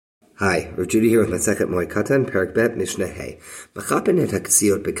Hi, Rav Judy here with my second Moed Katan, Perek Bet, Mishnah Hey. Machapen et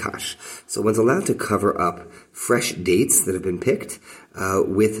haksiot bekash. So one's allowed to cover up fresh dates that have been picked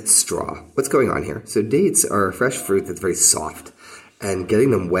with straw. What's going on here? So dates are a fresh fruit that's very soft, and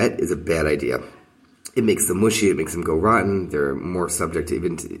getting them wet is a bad idea. It makes them mushy, it makes them go rotten, they're more subject to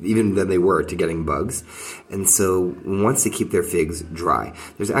even than they were to getting bugs. And so one wants to keep their figs dry.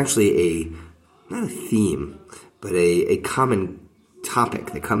 There's actually not a theme, but a common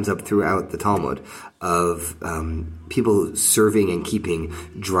topic that comes up throughout the Talmud of people serving and keeping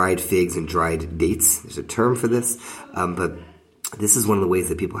dried figs and dried dates. There's a term for this, but this is one of the ways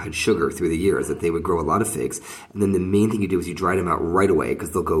that people had sugar through the years, that they would grow a lot of figs, and then the main thing you do is you dry them out right away,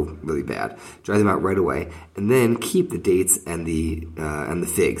 because they'll go really bad. Dry them out right away, and then keep the dates and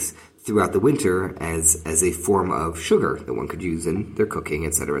the figs throughout the winter as a form of sugar that one could use in their cooking,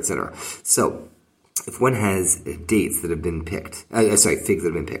 etc., etc. So if one has dates that have been picked, figs that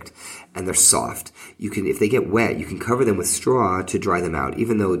have been picked, and they're soft, if they get wet, you can cover them with straw to dry them out.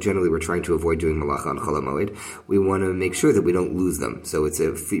 Even though generally we're trying to avoid doing malacha on Chol HaMoed, we want to make sure that we don't lose them. So it's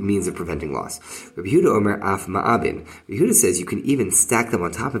a means of preventing loss. Rabbi Yehuda Omer Af Ma'abin. Rabbi Yehuda says you can even stack them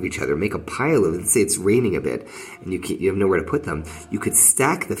on top of each other, make a pile of them. Say it's raining a bit, and you have nowhere to put them. You could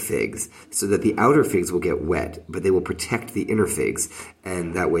stack the figs so that the outer figs will get wet, but they will protect the inner figs,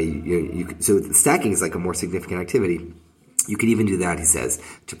 and that way so stacking is like a more significant activity. You could even do that, he says,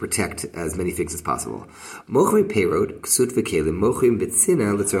 to protect as many figs as possible.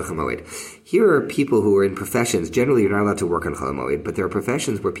 Here are people who are in professions. Generally, you're not allowed to work on Chol HaMoed, but there are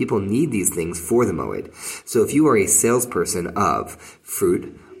professions where people need these things for the Moed. So if you are a salesperson of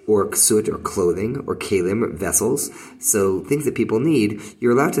fruit, or ksut, or clothing, or kalim, or vessels, so things that people need,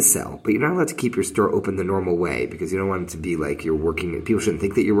 you're allowed to sell, but you're not allowed to keep your store open the normal way, because you don't want it to be like you're working, people shouldn't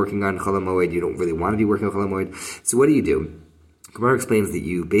think that you're working on Chol HaMoed, you don't really want to be working on Chol HaMoed. So what do? Gemara explains that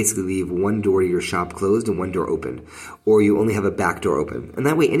you basically leave one door to your shop closed and one door open, or you only have a back door open. And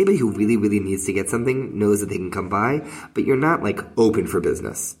that way, anybody who really, really needs to get something knows that they can come by, but you're not like open for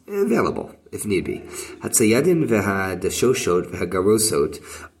business. Available, if need be. Hatzayadin v'hadashoshot v'hagarosot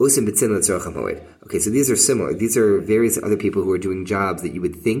osim b'tzin l'tzorach hamoed. Okay, so these are similar. These are various other people who are doing jobs that you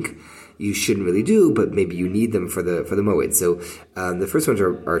would think you shouldn't really do, but maybe you need them for the Moed. So the first ones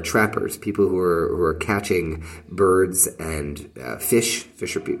are trappers, people who are catching birds and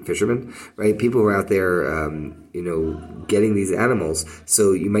fishermen, right? People who are out there, getting these animals.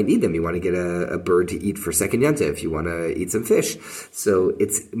 So you might need them. You want to get a bird to eat for second yantiv. You want to eat some fish. So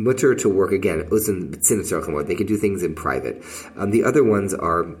it's mutter to work again. They can do things in private. The other ones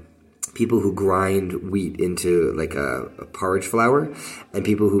are people who grind wheat into like a porridge flour, and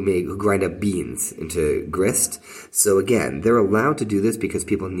people who grind up beans into grist. So again, they're allowed to do this because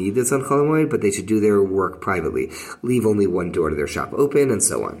people need this on Chol HaMoed, but they should do their work privately. Leave only one door to their shop open, and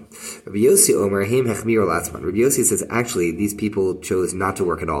so on. Rabbi Yossi Omer Heim Hechmir Latzman. Rabbi Yossi says actually these people chose not to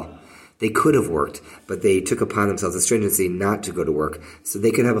work at all. They could have worked, but they took upon themselves a stringency not to go to work, so they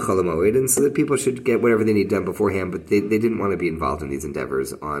could have a Chol HaMoed, and so that people should get whatever they need done beforehand, but they didn't want to be involved in these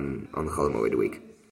endeavors on the Chol HaMoed week.